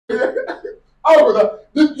How go that?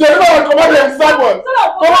 The man come out there someone.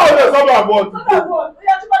 Come out there someone about.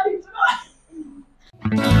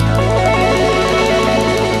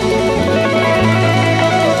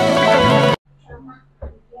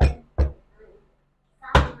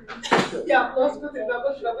 Yeah, let's go to the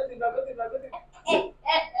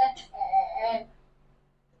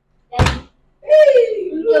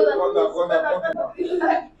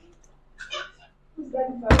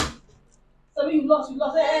Sammy, you lost.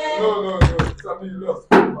 No. Sammy, you lost.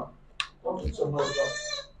 Come on. Come to your mouth.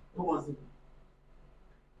 Come on, sit.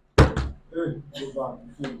 Hey, go back.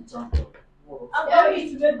 You feel the champion. I'm going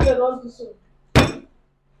to get the lost to show.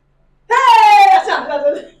 Hey!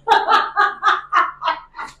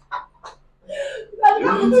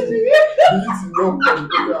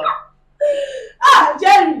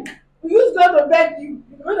 Jerry, we used to go to beg you.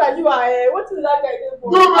 You know that you are what is that guy name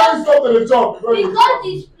for? No man, stop the job. Because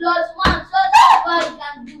it's +1, so that's why you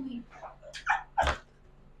can do it.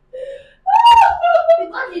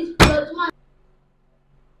 Because it's +1.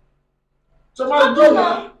 Someone do it.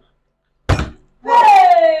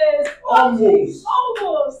 Hey! Almost.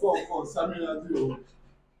 Almost. Come, Sammy, I do.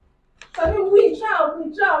 Sammy, we try.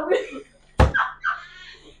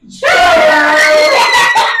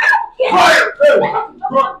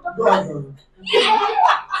 Go.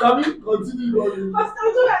 Sammy, continue going.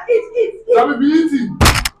 Eat. Sammy, be eating.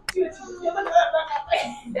 You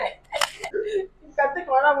can take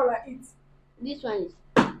one and eat. This one is.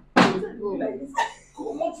 Like this.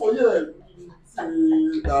 Come on for here. Play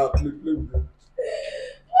with them.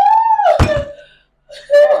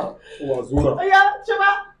 Oh, Azura. Oh yeah, Chama,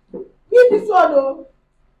 eat this one though.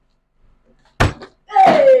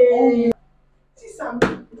 Hey! See Sam.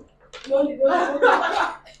 No.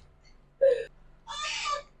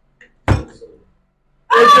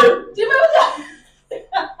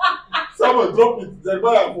 Someone drop it. The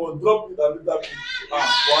buyer will drop it and leave that.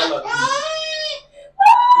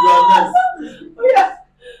 You are next. Oh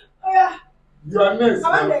yeah. You are next.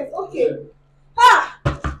 Am I next? Okay. Yeah. Ha!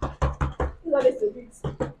 You got this a bit.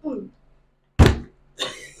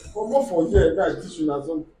 Come on for here. Guys, teach you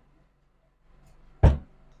something.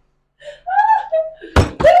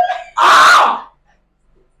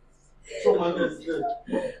 Someone next there.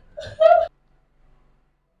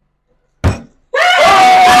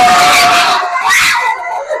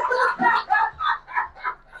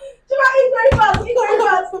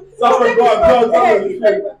 Someone go on. You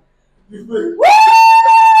feel? Woo!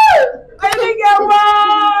 I didn't get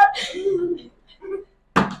one.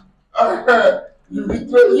 You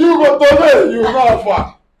betray. You go to you not far.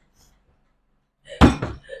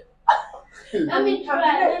 Let me try.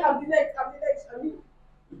 I'm the next.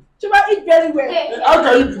 Chuma, eat very well. Okay. How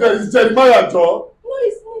can you be there? It's Jeremiah, Joe. No,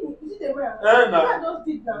 it's me. Is it Jeremiah? No. I just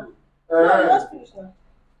did now. No, just finish now.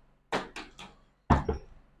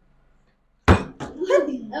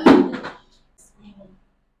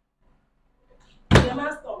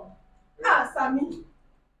 Jeremiah, stop. Sammy.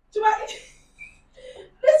 Chuma,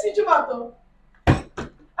 let's see Chuma though.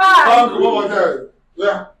 Come on there.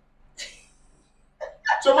 Yeah.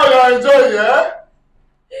 Chuma, you enjoy, yeah?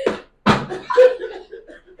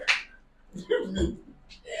 Give me.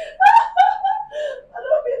 I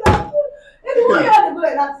don't feel that. Anyway, you have to go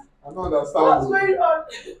like that. I don't understand. What's going on?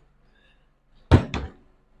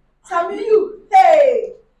 Sammy, you.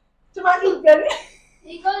 Hey. Chuma, eat very.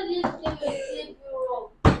 Because you sleep wrong.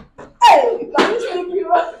 Hey, can you sleep me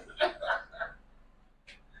wrong?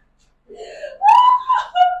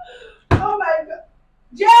 Oh my God.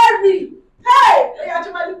 Jerry. Hey. Hey, I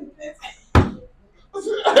Chuma, leave the place. Oh,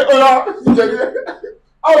 yeah.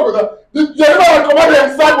 How go that? The man come out there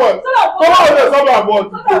someone. Come out there someone about.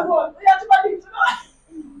 Yeah, Chuma, leave.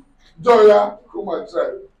 Joya, come and try.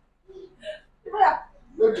 Yeah.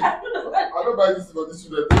 Maybe. I don't buy this for this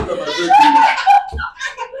student. Don't let my baby.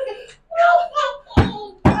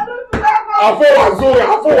 I feel Azura.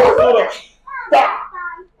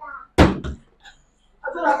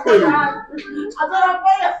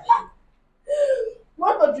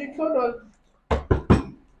 What a drink, hold on.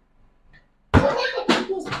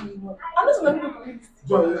 I'm just gonna look at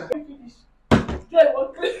Joya. Joy,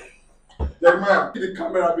 what? Jeremiah, the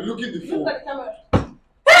camera, be looking the phone. Look at the camera.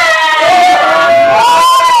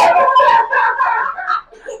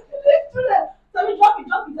 Sammy, drop it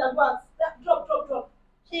and go. Drop.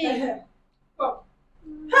 Come.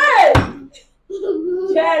 Hey!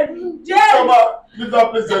 Jerry! Come on, leave that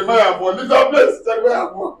place, Jeremiah. Leave that place, Jeremiah.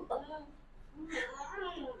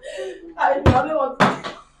 I don't want to.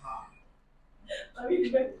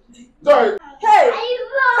 Joy.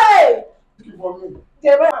 Hey! Keep for me.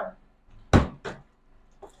 Jeremiah.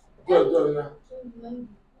 Joy, yeah.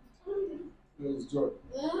 Yes, Joy.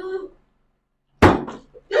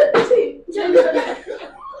 See, Joy,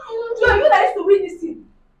 you guys to win this thing.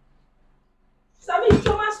 Sammy,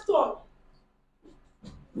 trauma storm.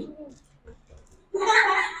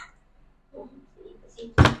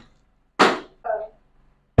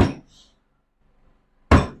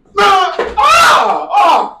 No!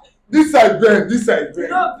 Ah! This side bend, this side bend.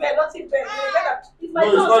 No, Ben, nothing Ben. It's my No,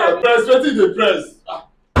 it's turn, not a Sammy. press. Wetin dey press? Ah,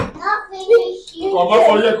 Not finish. come out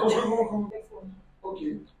for here. Come. Next one.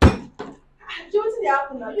 Okay. See wetin dey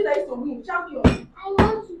happen now? You guys to win, champion. I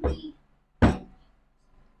want to be.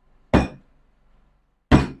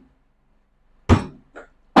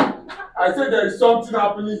 I said there is something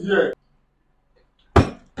happening here.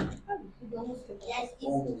 Yes, it's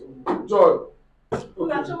Oh, Joy.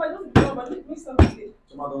 Una Okay. trauma, don't be trauma. Make something.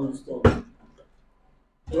 Chama don stop.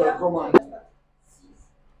 Joy, come on.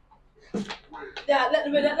 Yeah, let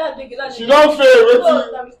me get She don fail. No,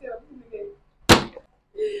 Wetin? let me stay up.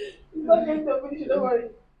 It's not going to finish, don't worry.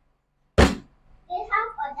 they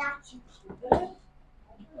have other chicken.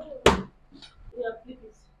 Yeah, flip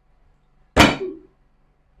it.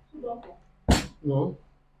 No.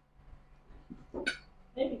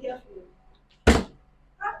 Maybe careful.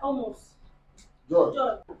 Almost. Joy.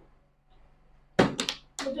 John.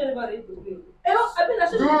 Don't tell anybody to play. I mean, I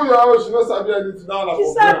Do should. your own. She no sabi anything now. Na She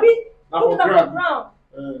for sabi. ground. Na Put for it on the ground.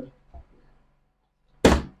 ground.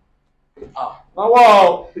 Ah. Na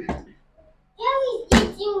wow. Here is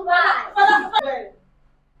eating rice. Father.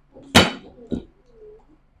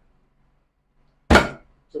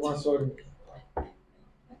 Chama, sorry.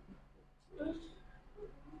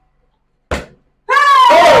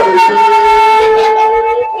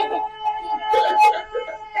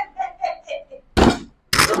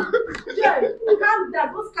 John, calm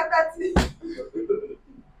down. Don't scatter things.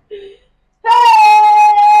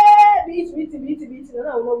 Hey! Beat. No,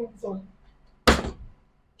 I will not win this one.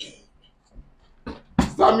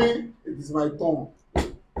 Sammy, it is my turn.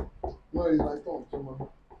 No, it's my turn. Chama.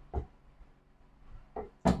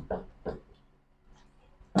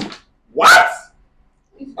 What?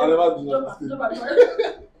 I never do that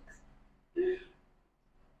mistake.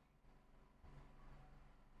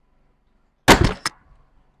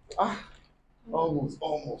 Ah, almost.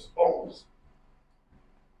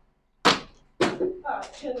 Ah,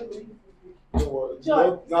 shit, no, no. Don't worry.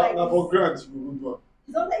 Joy, Now for grant, we will do it.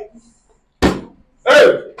 It's not like this.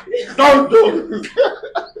 Hey! Don't do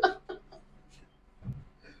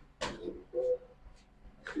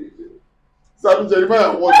Sammy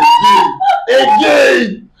Jeremiah won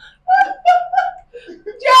again!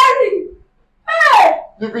 Jerry! Hey!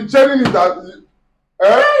 You've been chanting it that. Eh?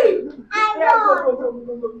 Hey! I Yeah,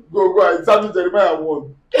 know. Go. Sammy Jeremiah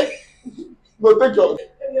won. No, take your.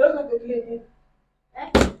 You're not going to play again.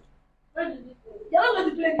 Where did you play? You're not going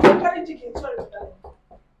to play again. You're carrying chicken. Sorry for that.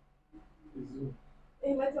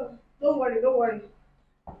 Hey, my son. Don't worry.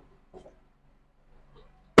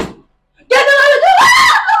 Get out of the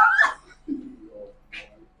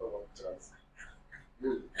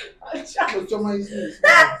No, Chama, is it?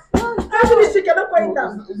 Actually, she cannot point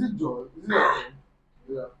out. No, is it Joy? Is it?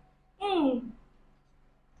 Yeah. No.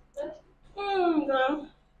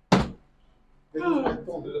 This is my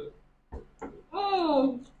turn.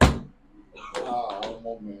 Ah,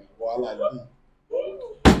 moment. Wahala dey.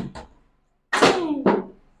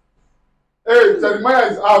 Hey, Jeremiah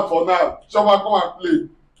is out for now. Chama, come and play.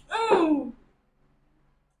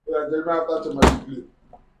 Yeah, Jeremiah after Chama you play.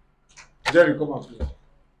 Jerry, come and play.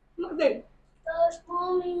 Look there.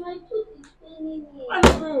 Mommy, my tooth is paining me. I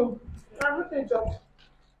know. Everything jump.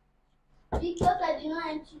 Because I did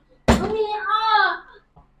not eat chicken. Mommy, ah!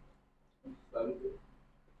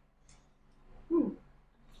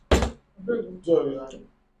 Joy,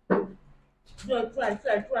 Yeah, try.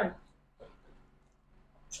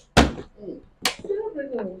 You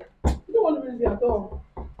don't want to bring it at all.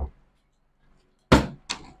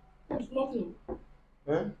 It's nothing.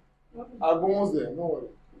 eh? Nothing. I'm almost there. No worry.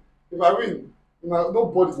 If I win,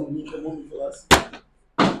 nobody will win for mommy for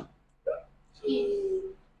that.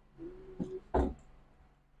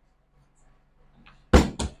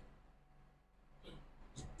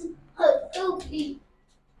 Stupid.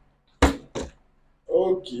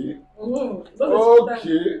 Okay. Mm-hmm.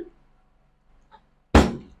 Okay.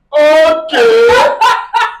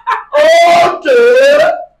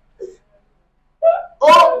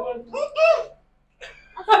 Oh.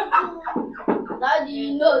 Daddy,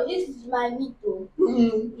 you know this is my meat though.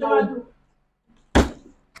 No.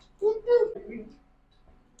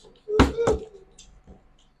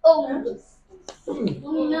 Almost.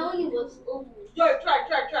 Mommy, now it was almost. Joy, try.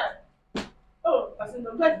 Oh, I said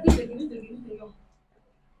no. Try this again.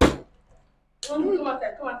 Come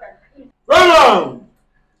outside. Run on!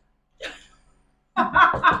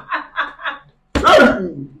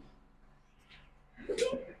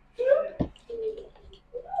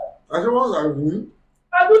 I said, once I win.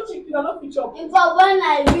 I do chicken, I don't pitch up. If I when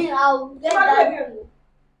I win, I'll get that.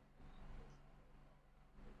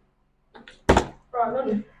 Bro, no,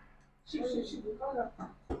 no. She. Calm down.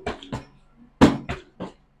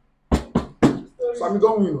 Sammy,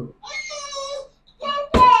 don't win.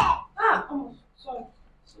 Oh, sorry.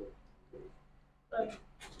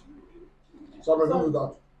 Sammy, don't do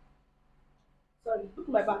that. Sorry, look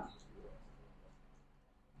at my back.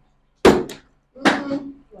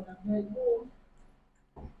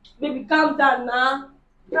 Baby, calm down now.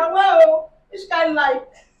 Now, well, which kind of life?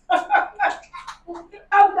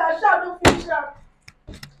 I'm that shot, don't finish up.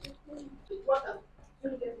 Water.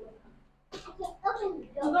 Let me get water. Open the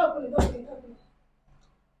door. Don't open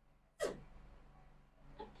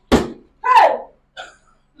it. Hey!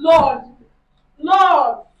 Lord!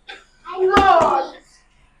 I know.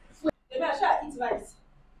 Maybe I shall eat rice.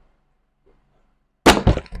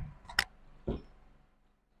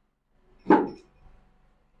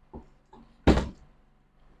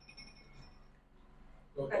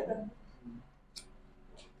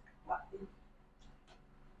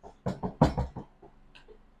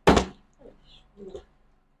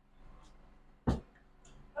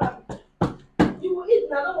 You will eat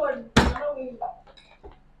now, don't worry. I don't worry.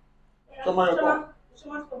 Shoma, stop.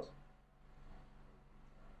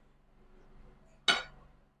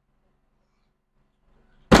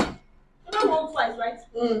 Shoma won twice, right?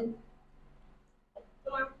 Mm.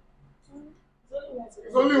 Shoma.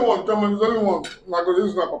 It's only one, Chairman. It's only one. Like, this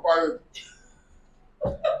is not papaya.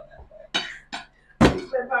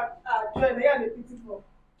 Step back. Joy, they are the pity for.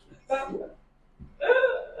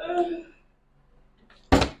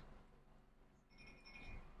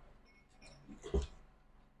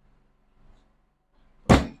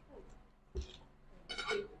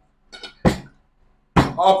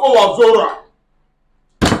 Afọ wa Zora.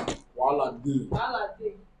 Wahala dey. Wahala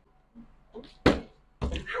dey.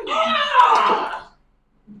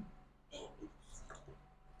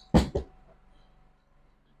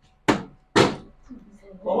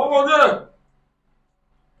 Baba Bode.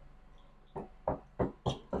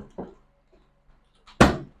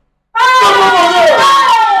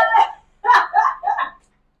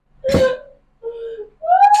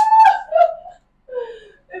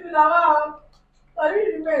 Baby, now, I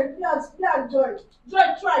really remain. Yeah, Joy. Joy,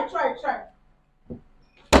 try.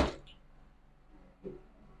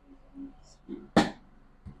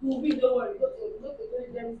 Movie, don't worry. Go to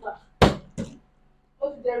Jerry's back. Go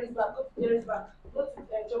to Jerry's back. Go to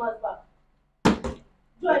Joma's back.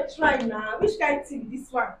 Joy, try now. Which kind of thing is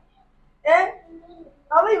this one? Eh?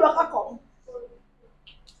 How will you walk come?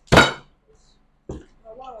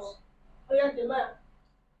 Wow. Oh, yeah, the man.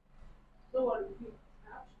 Don't worry.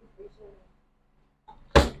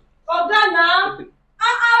 Oga now.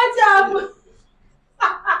 What's up?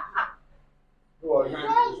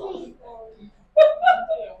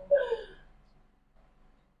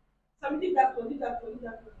 Sammy, leave that phone.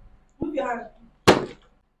 Move your hand.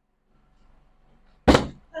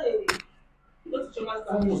 Hey. Go to Choma's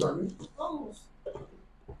back. Almost, Sammy. Almost.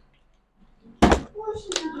 What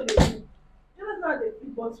should you do? You don't know the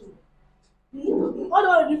big bottle. What do you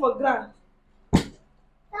want to do for grand?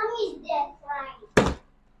 Mommy is there crying.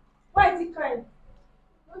 Why is he crying?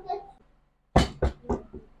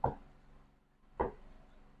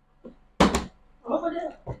 Over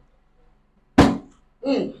there.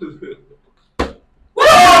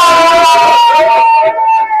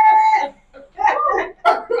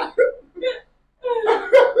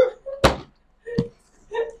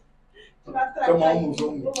 Come on.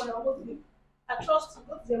 I trust you.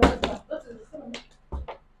 Go to the right back. Go to the same.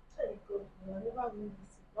 There you go. I never win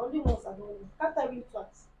this. Only once I don't win. Can't I win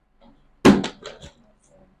twice?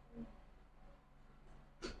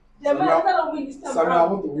 The man I don't win this time. Sammy, I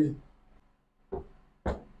want to win.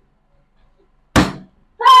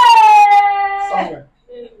 Hey! Somewhere.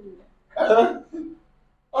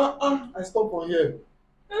 I stop on here.